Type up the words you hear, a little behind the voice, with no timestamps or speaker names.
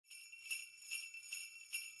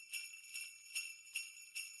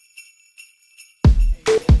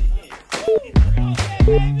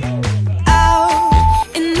Out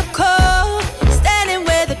in the cold, standing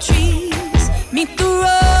where the trees meet the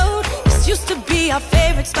road. This used to be our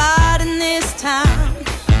favorite spot in this town.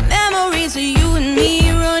 Memories of you and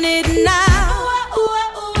me running now.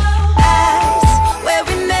 That's where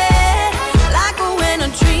we met, like a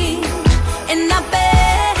winter dream. And I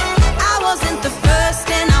bet I wasn't the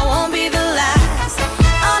first and I won't be the last.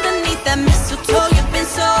 Underneath that mistletoe, you've been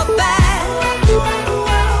so bad.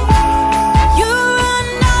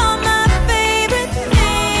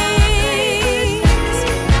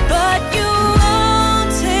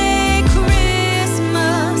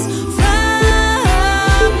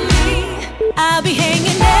 I'll be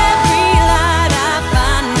hanging every light I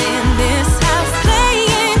find in this house,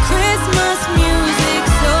 playing Christmas music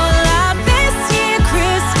so loud. This year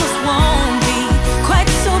Christmas won't be quite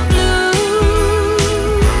so blue,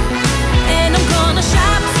 and I'm gonna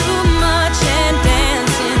shop too much and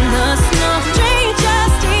dance in the snow. Drink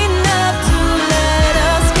just enough to let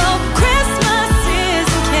us go. Christmas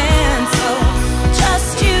isn't canceled,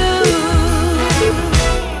 just you.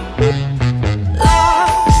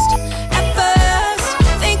 Lost at first,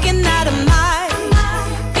 thinking that I might,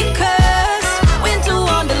 because winter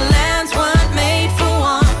wonderlands weren't made for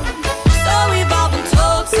one. So we've all been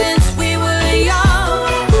told since we were young.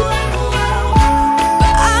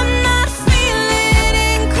 But I'm not feeling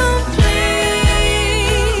incomplete.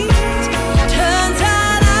 Turns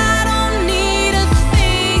out I don't need a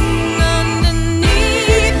thing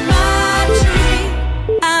underneath my tree.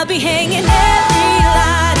 I'll be hanging every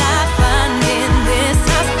light I find in this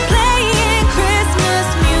house, playing Christmas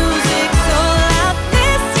music so loud.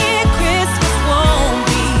 This year Christmas won't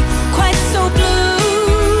be quite so blue,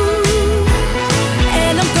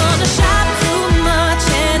 and I'm gonna shop too much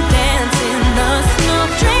and dance in the snow.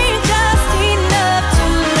 Drink just enough to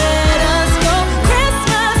let us go.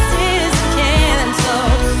 Christmas isn't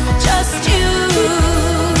canceled, just you.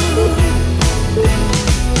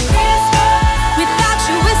 Without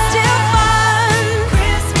you it's still fun.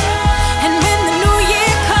 And when the new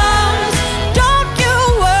year comes, don't you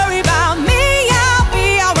worry about me, I'll be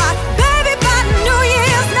alright, baby, by New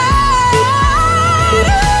Year's night.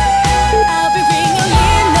 I'll be ringing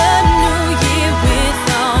in the new year with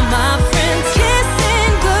all my friends,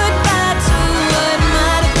 kissing goodbye to what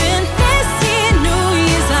might have been. This year, New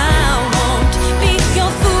Year's, I won't be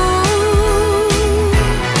your fool.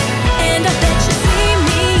 And I bet you see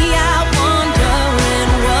me out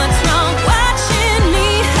wondering what's wrong, watching me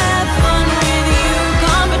have fun with you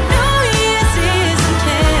gone. But New Year's isn't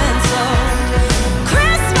canceled,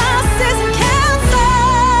 Christmas isn't canceled,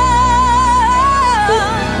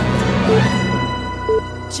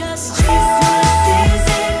 just you. Christmas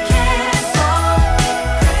isn't canceled,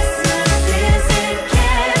 Christmas isn't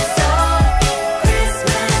canceled,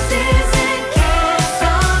 Christmas isn't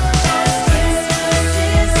canceled, just Christmas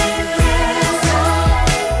isn't canceled,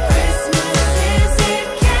 Christmas isn't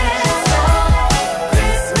canceled,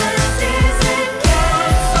 Christmas isn't canceled,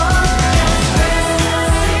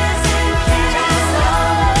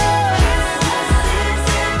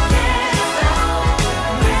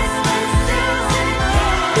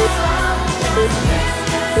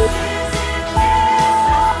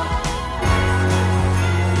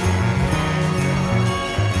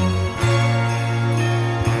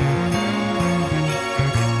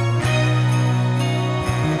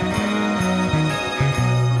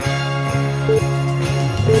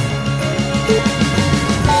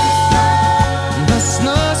 The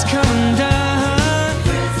snow's coming down.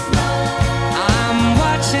 I'm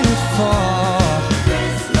watching it fall.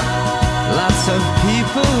 Lots of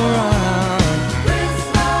people around.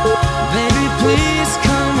 Baby, please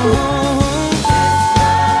come home.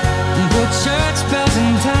 The church bells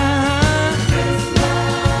in town,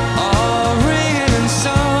 all ringing in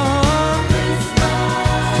song,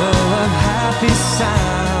 full of happy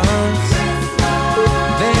sounds.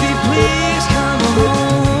 Baby, please come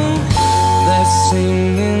home. They're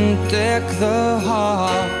singing Deck the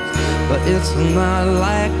Halls, but it's not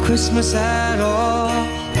like Christmas at all.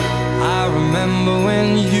 I remember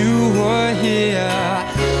when you were here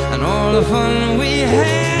and all the fun we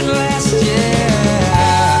had last year.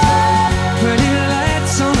 Pretty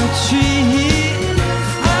lights on a tree,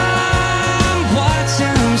 I'm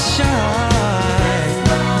watching them shine.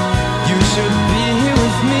 You should be here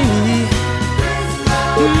with me.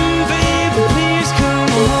 Baby, please come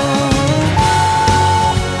home.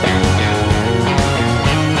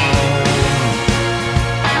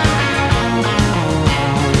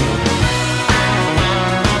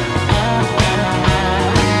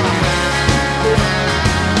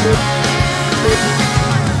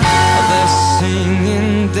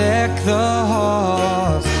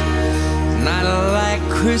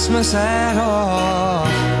 Christmas at all.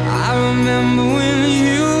 I remember when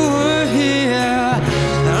you were here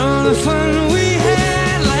and all the fun we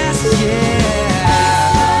had last year.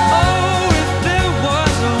 Oh, if there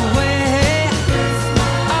was a way,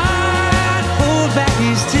 I'd hold back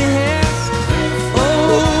these tears.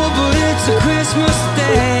 Oh, but it's a Christmas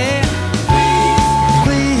day.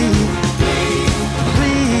 Please,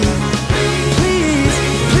 please, please,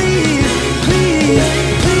 please, please,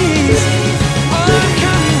 please, oh,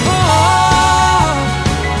 come home.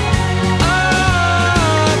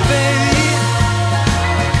 Oh, baby,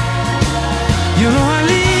 you know I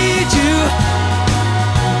need you.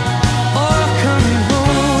 Oh, come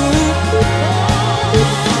home.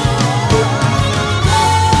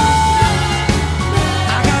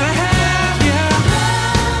 I gotta have you.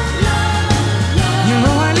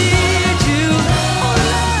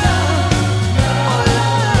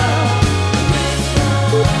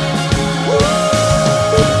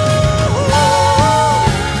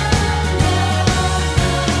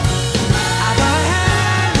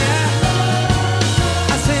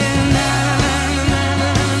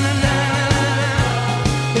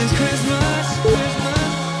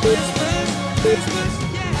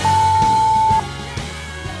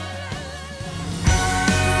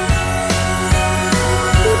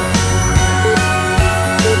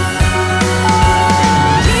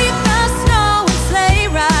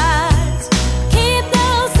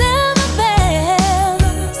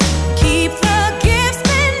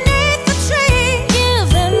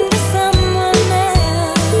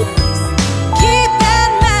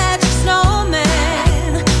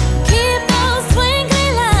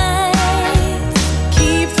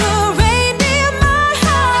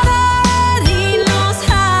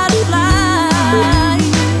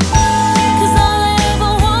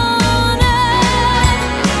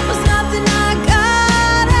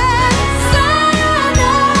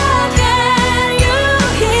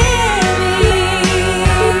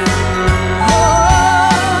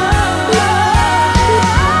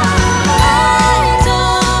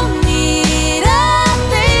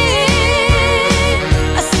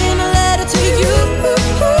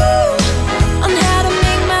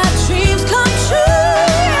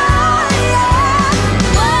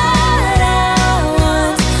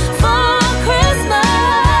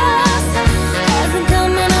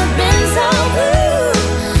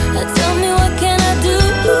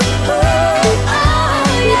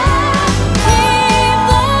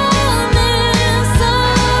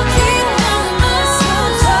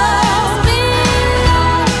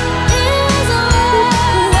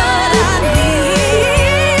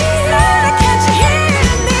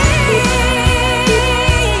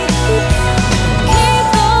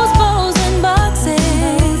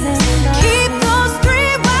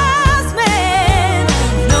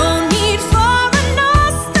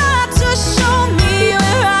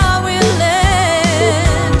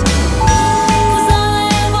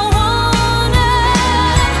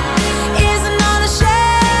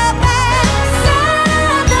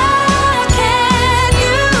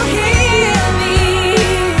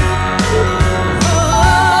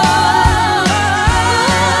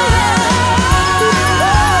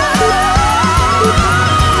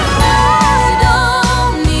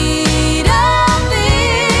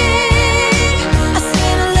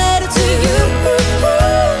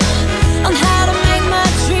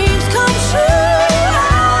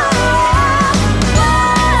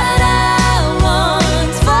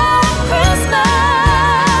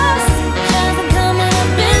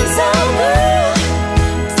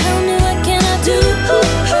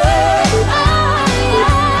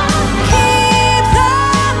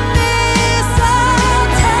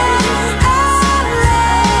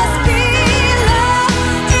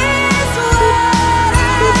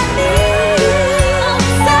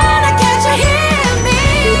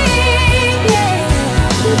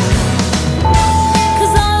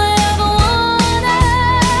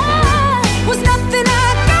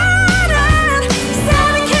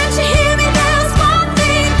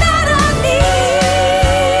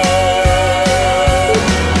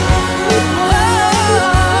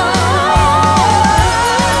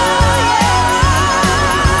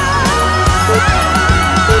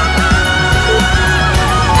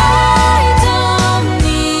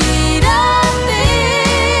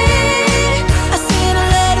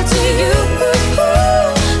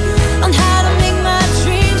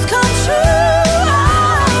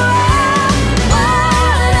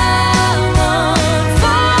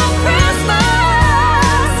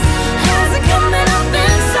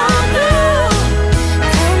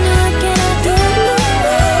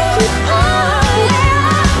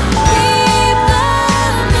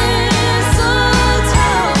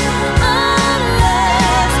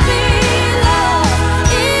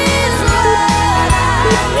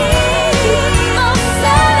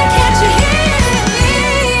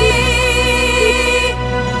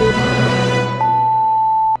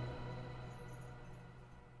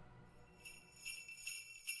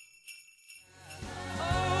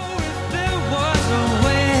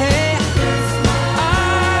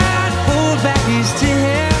 He's